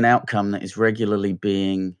has to be an outcome that is regularly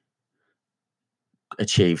being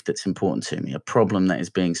achieved that's important to me, a problem that is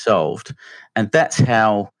being solved. And that's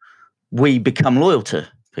how we become loyal to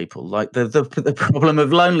people. Like the problem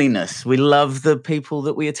of loneliness. We love the people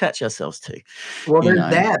that we attach ourselves to. Well, there's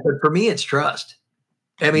that, but for me, it's trust.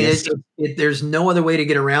 I mean, yes. There's no other way to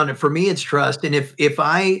get around it. For me, it's trust. And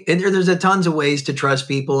there's a tons of ways to trust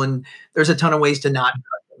people, and there's a ton of ways to not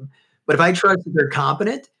trust them. But if I trust that they're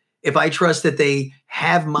competent, if I trust that they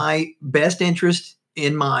have my best interest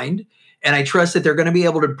in mind, and I trust that they're going to be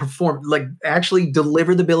able to perform, like actually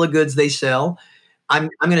deliver the bill of goods they sell, I'm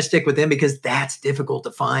going to stick with them because that's difficult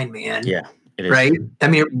to find, man. Yeah, it is. Right? I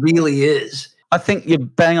mean, it really is. I think you're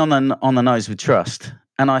bang on the nose with trust.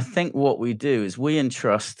 And I think what we do is we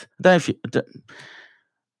entrust. I don't know if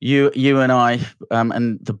you and I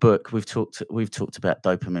and the book we've talked about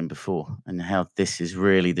dopamine before and how this is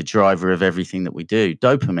really the driver of everything that we do.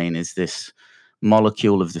 Dopamine is this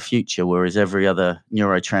molecule of the future, whereas every other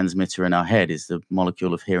neurotransmitter in our head is the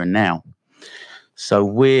molecule of here and now. So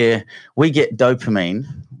we get dopamine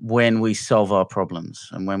when we solve our problems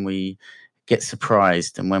and when we get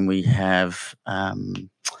surprised and when we have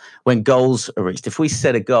when goals are reached. If we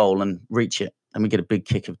set a goal and reach it, then we get a big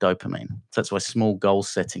kick of dopamine. So that's why small goal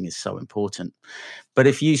setting is so important. But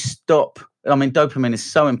if you stop, dopamine is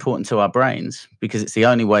so important to our brains because it's the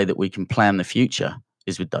only way that we can plan the future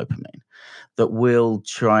is with dopamine, that we'll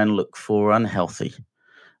try and look for unhealthy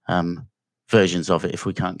versions of it if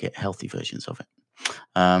we can't get healthy versions of it,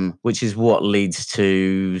 which is what leads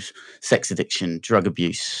to sex addiction, drug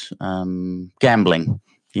abuse, gambling.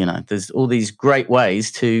 There's all these great ways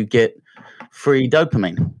to get free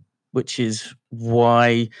dopamine, which is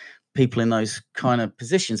why people in those kind of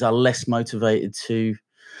positions are less motivated to.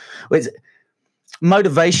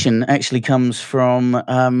 Motivation actually comes from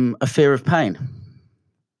a fear of pain,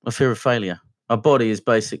 a fear of failure. Our body is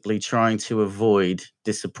basically trying to avoid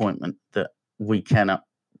disappointment that we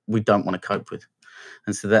don't want to cope with.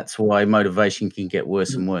 And so that's why motivation can get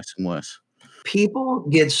worse and worse and worse. People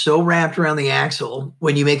get so wrapped around the axle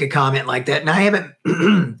when you make a comment like that. And I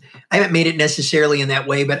haven't made it necessarily in that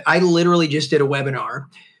way, but I literally just did a webinar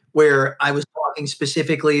where I was talking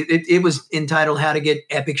specifically, it was entitled How to Get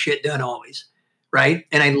Epic Shit Done Always, right?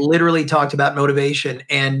 And I literally talked about motivation,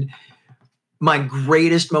 and my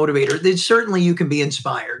greatest motivator, that certainly you can be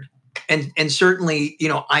inspired, and certainly,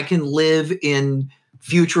 I can live in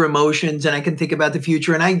future emotions, and I can think about the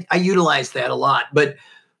future, and I utilize that a lot. But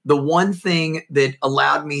the one thing that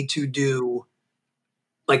allowed me to do,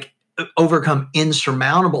 like, overcome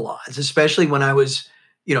insurmountable odds, especially when I was,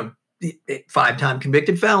 you know, 5-time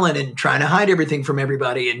convicted felon and trying to hide everything from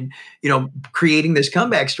everybody, and, creating this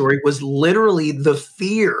comeback story, was literally the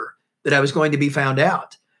fear that I was going to be found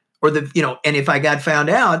out, or and if I got found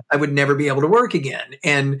out, I would never be able to work again.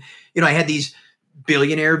 And, I had these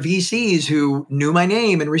billionaire VCs who knew my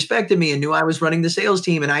name and respected me and knew I was running the sales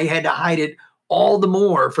team, and I had to hide it all the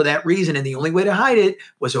more for that reason. And the only way to hide it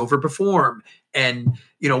was overperform and,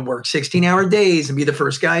 work 16-hour days and be the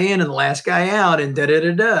first guy in and the last guy out, and da da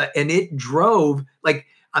da da. And it drove, like,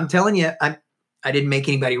 I'm telling you, I didn't make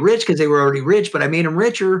anybody rich because they were already rich, but I made them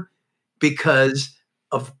richer because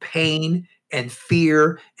of pain and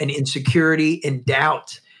fear and insecurity and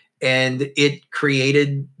doubt. And it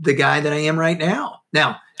created the guy that I am right now.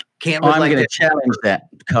 Now, can't I'm going to challenge that,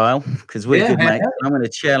 Kyle, because we're good mates. I'm going to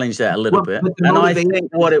challenge that a little bit. And I think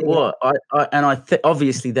what it was,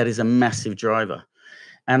 obviously that is a massive driver.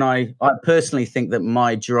 And I personally think that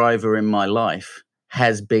my driver in my life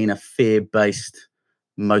has been a fear-based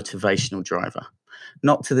motivational driver.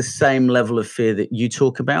 Not to the same level of fear that you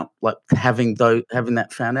talk about, like having that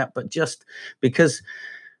found out, but just because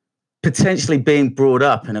potentially being brought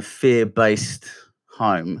up in a fear-based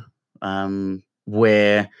home,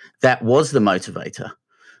 where that was the motivator,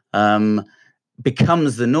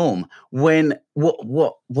 becomes the norm. When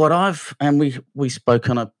what I've, and we spoke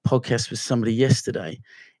on a podcast with somebody yesterday,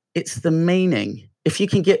 it's the meaning. If you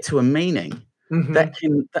can get to a meaning,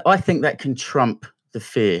 I think that can trump the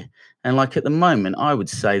fear. And like at the moment, I would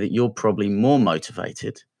say that you're probably more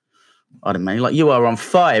motivated. I don't know, like you are on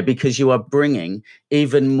fire because you are bringing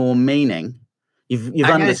even more meaning. You've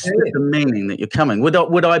understood the meaning that you're coming. Would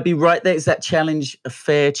I be right there? Is that challenge a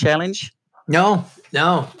fair challenge? No,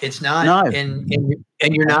 it's not. No. And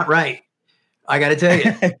you're not right. I got to tell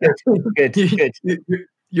you. Good.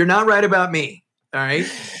 You're not right about me. All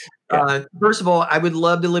right. Yeah. First of all, I would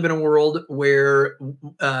love to live in a world where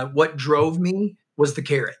what drove me was the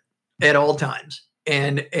carrot at all times.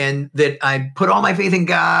 And that I put all my faith in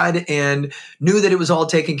God and knew that it was all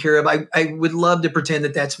taken care of. I would love to pretend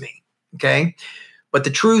that that's me. Okay. But the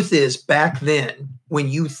truth is, back then, when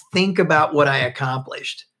you think about what I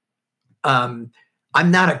accomplished, I'm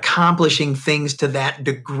not accomplishing things to that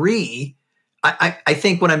degree. I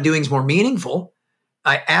think what I'm doing is more meaningful.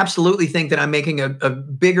 I absolutely think that I'm making a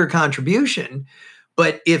bigger contribution.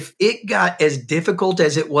 But if it got as difficult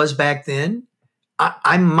as it was back then,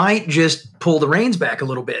 I might just pull the reins back a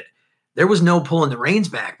little bit. There was no pulling the reins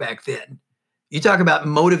back then. You talk about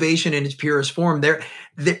motivation in its purest form.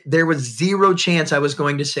 There was zero chance I was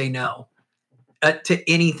going to say no to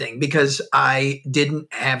anything because I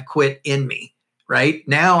didn't have quit in me. Right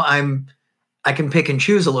now, I can pick and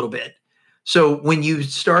choose a little bit. So when you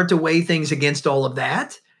start to weigh things against all of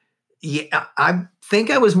that, yeah, I think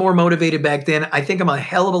I was more motivated back then. I think I'm a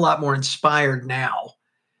hell of a lot more inspired now.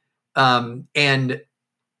 And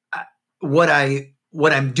what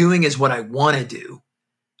I'm doing is what I want to do,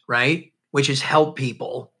 right? Which is help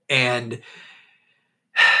people and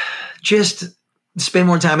just spend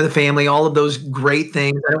more time with the family, all of those great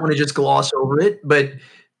things. I don't want to just gloss over it, but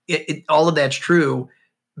all of that's true.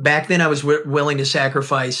 Back then I was willing to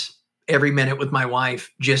sacrifice every minute with my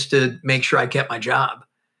wife just to make sure I kept my job.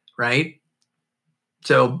 Right.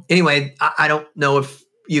 So anyway, I don't know if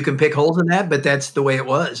you can pick holes in that, but that's the way it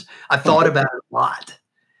was. I thought about it a lot.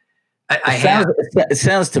 It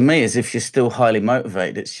sounds to me as if you're still highly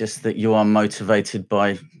motivated. It's just that you are motivated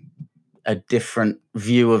by a different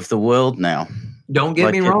view of the world now. Don't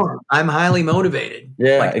get me wrong. I'm highly motivated.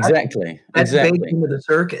 Yeah, exactly. That's baked into the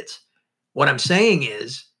circuits. What I'm saying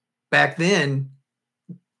is back then,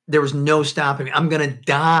 there was no stopping me. I'm going to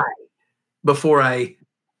die before I,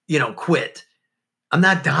 quit. I'm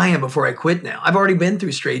not dying before I quit now. I've already been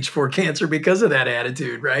through stage 4 cancer because of that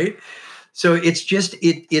attitude, right? So it's just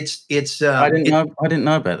it's. I didn't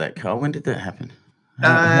know about that, Carl. When did that happen?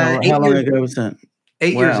 How long ago was that?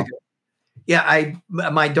 8 years ago. Yeah,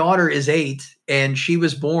 my daughter is 8, and she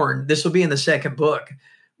was born. This will be in the second book,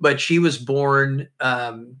 but she was born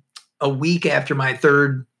a week after my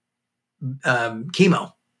third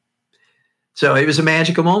chemo. So it was a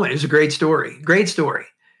magical moment. It was a great story.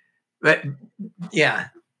 But yeah.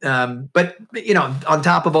 But on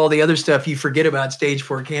top of all the other stuff, you forget about stage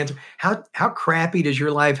 4 cancer. How crappy does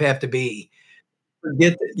your life have to be?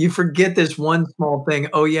 You forget this one small thing.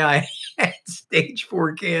 Oh yeah, had stage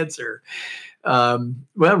 4 cancer. Well,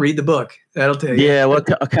 read the book. That'll tell you. Yeah, well,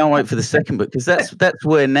 I can't wait for the second book, because that's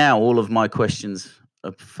where now all of my questions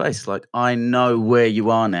are faced. Like, I know where you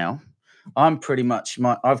are now. I'm pretty much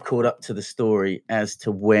I've caught up to the story as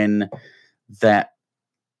to when the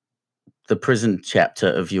prison chapter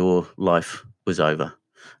of your life was over,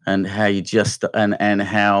 and how you just and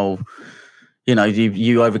how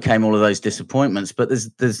you overcame all of those disappointments. But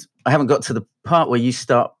I haven't got to the part where you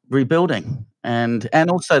start rebuilding, and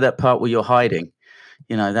also that part where you're hiding.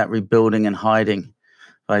 That rebuilding and hiding.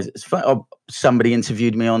 It's funny, somebody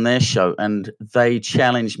interviewed me on their show, and they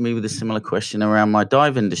challenged me with a similar question around my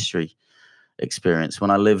dive industry experience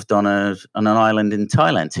when I lived on an island in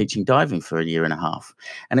Thailand teaching diving for a year and a half.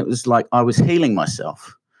 And it was like I was healing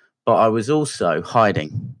myself, but I was also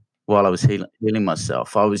hiding while I was healing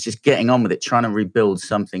myself. I was just getting on with it, trying to rebuild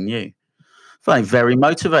something new. Feeling very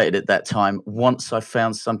motivated at that time once I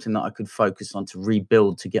found something that I could focus on to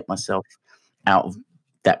rebuild, to get myself out of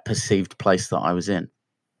that perceived place that I was in.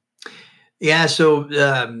 Yeah, so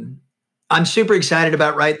I'm super excited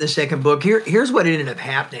about writing the second book. Here's what ended up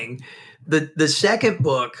happening. The second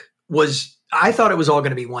book I thought it was all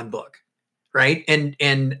going to be one book, right?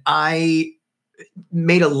 And I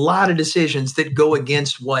made a lot of decisions that go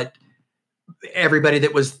against what everybody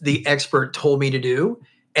that was the expert told me to do,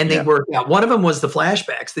 and they worked out. One of them was the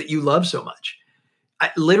flashbacks that you love so much.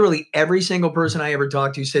 Literally every single person I ever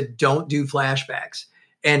talked to said, don't do flashbacks.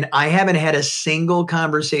 And I haven't had a single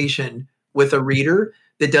conversation with a reader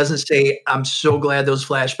that doesn't say, I'm so glad those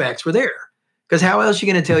flashbacks were there. Because how else are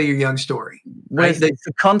you going to tell your young story? Right? It's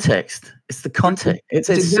the context. It's the context.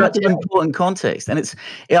 It's such an important context. And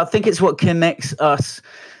I think it's what connects us,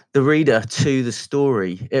 the reader, to the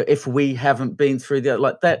story. If we haven't been through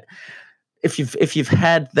that, if you've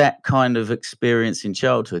had that kind of experience in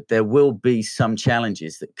childhood, there will be some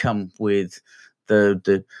challenges that come with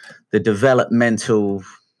the developmental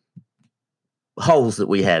holes that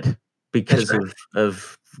we had because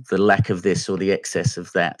of the lack of this or the excess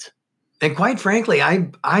of that. And quite frankly,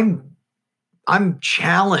 I'm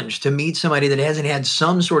challenged to meet somebody that hasn't had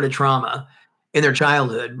some sort of trauma in their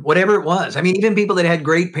childhood, whatever it was. I mean, even people that had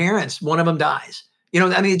great parents, one of them dies.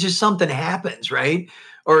 It's just something happens, right?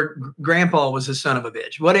 Or grandpa was a son of a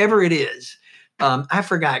bitch, whatever it is. I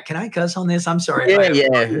forgot. Can I cuss on this? I'm sorry.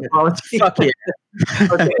 Yeah. Fuck yeah.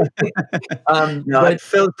 Okay. But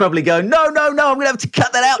Phil's probably going, no, I'm going to have to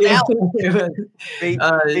cut that out now.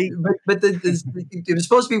 But it was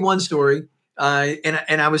supposed to be one story.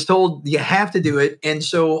 And I was told you have to do it. And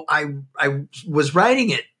so I was writing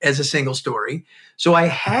it as a single story. So I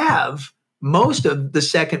have most of the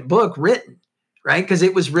second book written, right? Because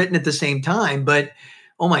it was written at the same time. But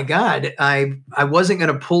oh my God, I wasn't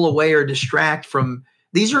going to pull away or distract from.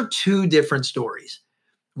 These are two different stories.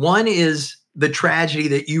 One is the tragedy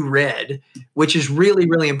that you read, which is really,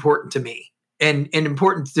 really important to me and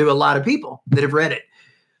important to a lot of people that have read it.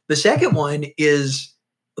 The second one is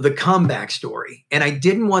the comeback story. And I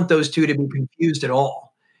didn't want those two to be confused at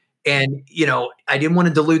all. And, I didn't want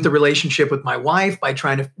to dilute the relationship with my wife by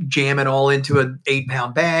trying to jam it all into an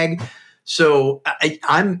 8-pound bag. So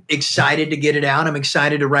I'm excited to get it out. I'm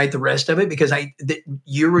excited to write the rest of it because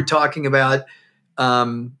you were talking about,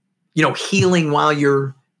 healing while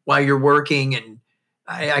you're working, and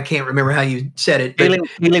I can't remember how you said it.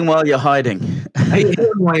 Healing while you're hiding.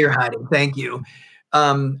 Healing while you're hiding. Thank you.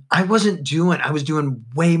 I was doing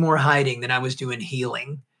way more hiding than I was doing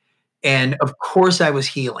healing. And of course I was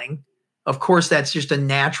healing. Of course, that's just a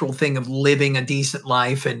natural thing of living a decent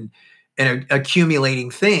life and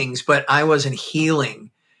accumulating things, but I wasn't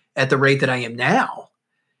healing at the rate that I am now.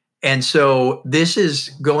 And so this is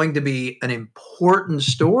going to be an important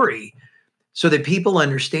story so that people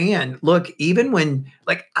understand, look, even when,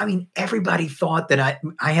 everybody thought that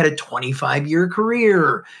I had a 25-year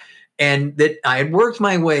career and that I had worked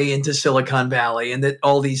my way into Silicon Valley and that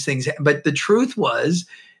all these things. But the truth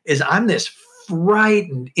is I'm this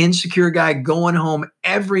frightened, insecure guy going home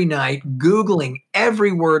every night, Googling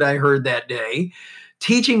every word I heard that day,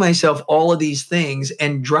 teaching myself all of these things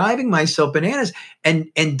and driving myself bananas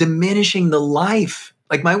and diminishing the life.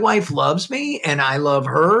 Like, my wife loves me and I love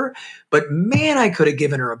her, but man, I could have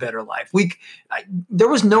given her a better life. There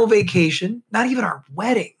was no vacation, not even our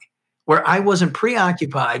wedding, where I wasn't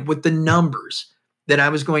preoccupied with the numbers that I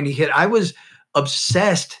was going to hit. I was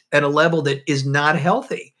obsessed at a level that is not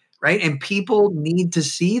healthy, right? And people need to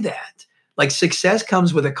see that. Like, success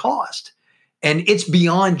comes with a cost, and it's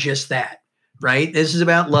beyond just that, right? This is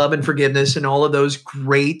about love and forgiveness and all of those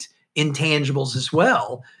great intangibles as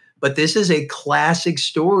well. But this is a classic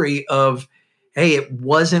story of, hey, it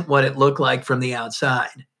wasn't what it looked like from the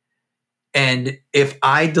outside. And if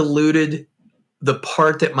I diluted the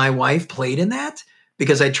part that my wife played in that,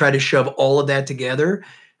 because I try to shove all of that together,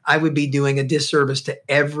 I would be doing a disservice to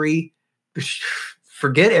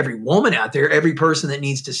forget every woman out there, every person that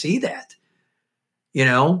needs to see that, you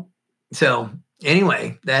know? So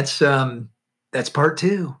anyway, that's part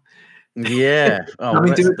two. Yeah.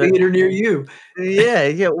 Coming to a theater near you.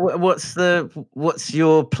 Yeah. What's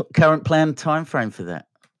your current planned time frame for that?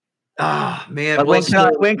 Ah, man. Like,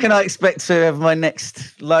 when can I expect to have my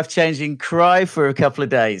next life-changing cry for a couple of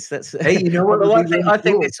days? That's Hey, you know what? the one thing really cool. I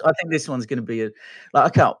think this one's going to be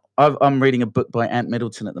I'm reading a book by Ant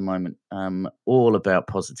Middleton at the moment, all about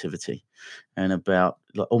positivity and about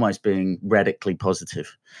almost being radically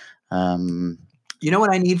positive. You know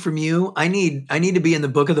what I need from you? I need to be in the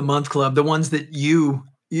book of the month club, the ones that your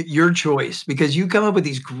choice, because you come up with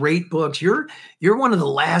these great books. You're one of the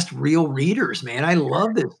last real readers, man. I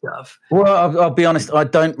love this stuff. Well, I'll be honest, I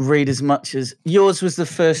don't read as much as yours was the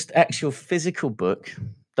first actual physical book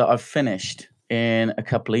that I've finished in a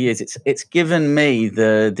couple of years. It's given me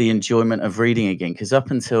the enjoyment of reading again, because up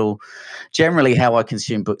until generally how I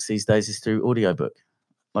consume books these days is through audiobook.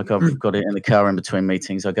 Like I've got it in the car in between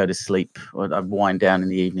meetings. I go to sleep, or I wind down in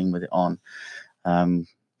the evening with it on. And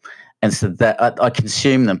so that I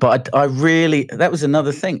consume them. But I really, that was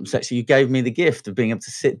another thing. It was actually, you gave me the gift of being able to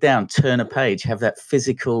sit down, turn a page, have that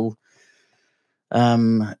physical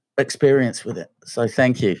experience with it. So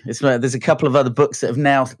thank you. There's a couple of other books that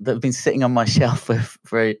have been sitting on my shelf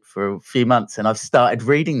for a few months, and I've started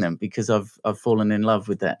reading them because I've fallen in love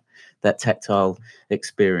with that tactile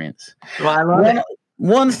experience. Well, I love it.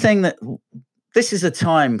 One thing this is a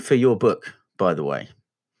time for your book, by the way,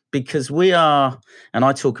 because we are, and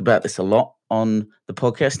I talk about this a lot on the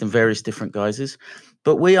podcast in various different guises,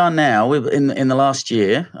 but we are now in the last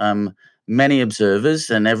year, many observers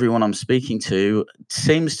and everyone I'm speaking to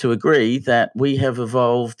seems to agree that we have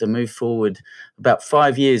evolved and moved forward about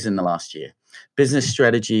 5 years in the last year. Business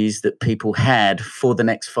strategies that people had for the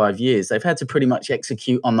next 5 years, they've had to pretty much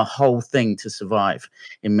execute on the whole thing to survive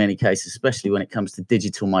in many cases, especially when it comes to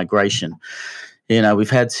digital migration. We've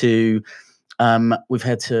had to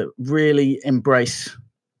really embrace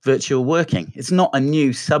virtual working. It's not a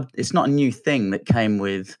new thing that came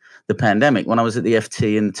with the pandemic. When I was at the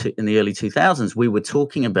FT in the early 2000s, we were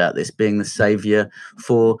talking about this being the savior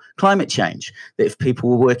for climate change, that if people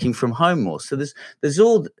were working from home more. So the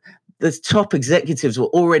top executives were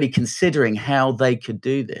already considering how they could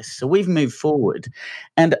do this. So we've moved forward,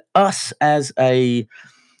 and us as a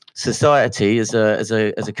society, as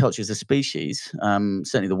a culture, as a species,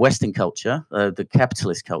 certainly the Western culture, the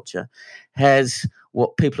capitalist culture, has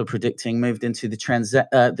what people are predicting moved into the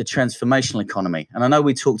transformational economy. And I know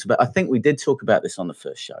I think we did talk about this on the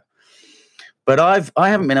first show, but I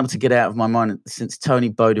haven't been able to get out of my mind since Tony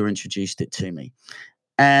Boda introduced it to me.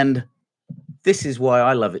 And this is why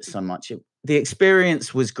I love it so much. The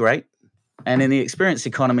experience was great. And in the experience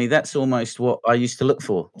economy, that's almost what I used to look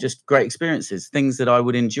for, just great experiences, things that I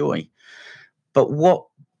would enjoy. But what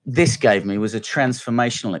this gave me was a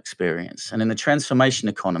transformational experience. And in the transformation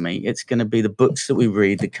economy, it's going to be the books that we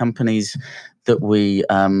read, the companies that we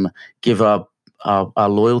give our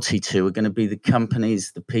loyalty to are going to be the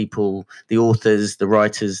companies, the people, the authors, the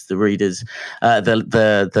writers, the readers,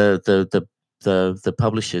 the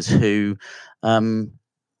publishers who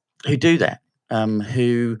do that,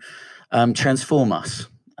 who transform us.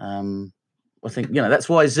 I think that's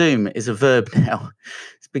why Zoom is a verb now.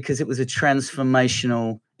 It's because it was it's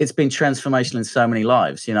been transformational in so many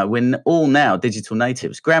lives. We're all now digital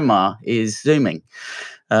natives. Grandma is Zooming.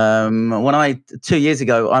 2 years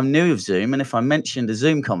ago, I knew of Zoom, and if I mentioned a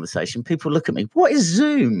Zoom conversation, people look at me, what is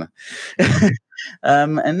Zoom?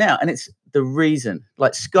 And it's the reason,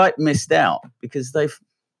 like Skype missed out because they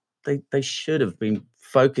should have been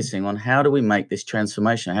focusing on how do we make this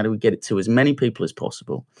transformation? How do we get it to as many people as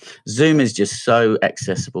possible? Zoom is just so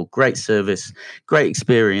accessible, great service, great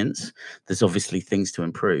experience. There's obviously things to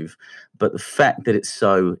improve, but the fact that it's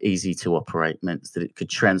so easy to operate meant that it could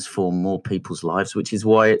transform more people's lives, which is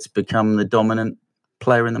why it's become the dominant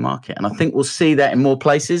player in the market. And I think we'll see that in more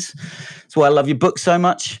places. That's why I love your book so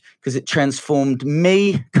much, because it transformed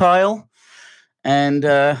me, Kyle. And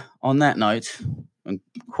on that note, and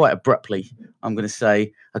quite abruptly, I'm going to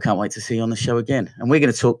say I can't wait to see you on the show again. And we're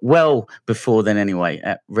going to talk well before then anyway,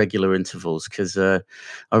 at regular intervals, because I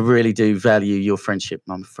really do value your friendship.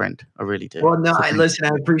 I'm a friend. I really do. Well, no, listen,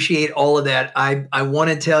 I appreciate all of that. I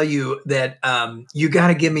want to tell you that you got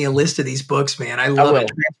to give me a list of these books, man. I love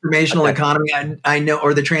it. Transformational economy, I know,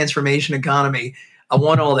 or the transformation economy. I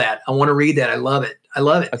want all that. I want to read that. I love it.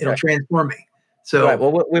 Okay. It'll transform me. So, right,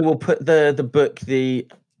 well, we will put the book,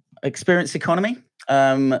 Experience Economy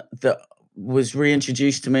that was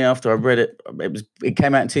reintroduced to me after I read it. It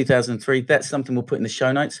came out in 2003. That's something we'll put in the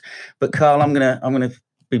show notes. But Carl, I'm gonna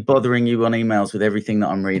be bothering you on emails with everything that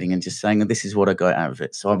I'm reading and just saying that this is what I got out of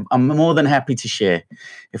it. So I'm more than happy to share.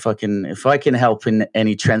 If I can help in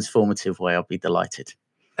any transformative way, I'll be delighted.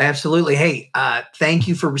 Absolutely. Hey, thank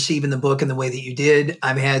you for receiving the book in the way that you did.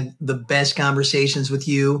 I've had the best conversations with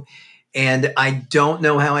you, and I don't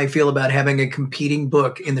know how I feel about having a competing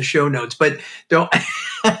book in the show notes, but don't.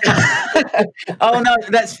 Oh no,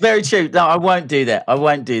 that's very true. No, I won't do that.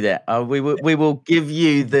 We will give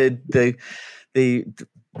you the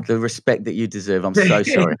respect that you deserve. I'm so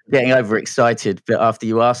sorry. I'm getting overexcited, but after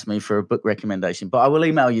you asked me for a book recommendation, but I will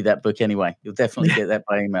email you that book anyway. You'll definitely get that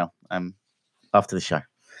by email after the show.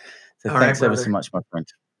 So thanks ever so much, my friend.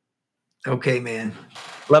 Okay, man.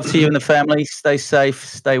 Love to you and the family. Stay safe,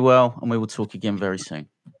 stay well, and we will talk again very soon.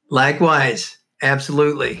 Likewise.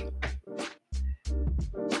 Absolutely.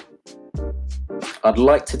 I'd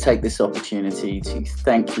like to take this opportunity to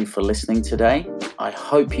thank you for listening today. I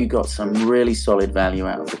hope you got some really solid value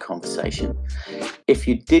out of the conversation. If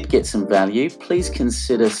you did get some value, please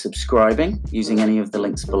consider subscribing using any of the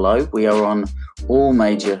links below. We are on all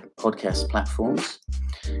major podcast platforms.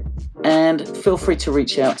 And feel free to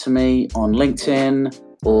reach out to me on LinkedIn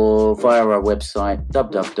or via our website,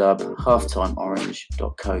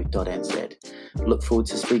 www.halftimeorange.co.nz. Look forward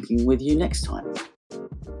to speaking with you next time.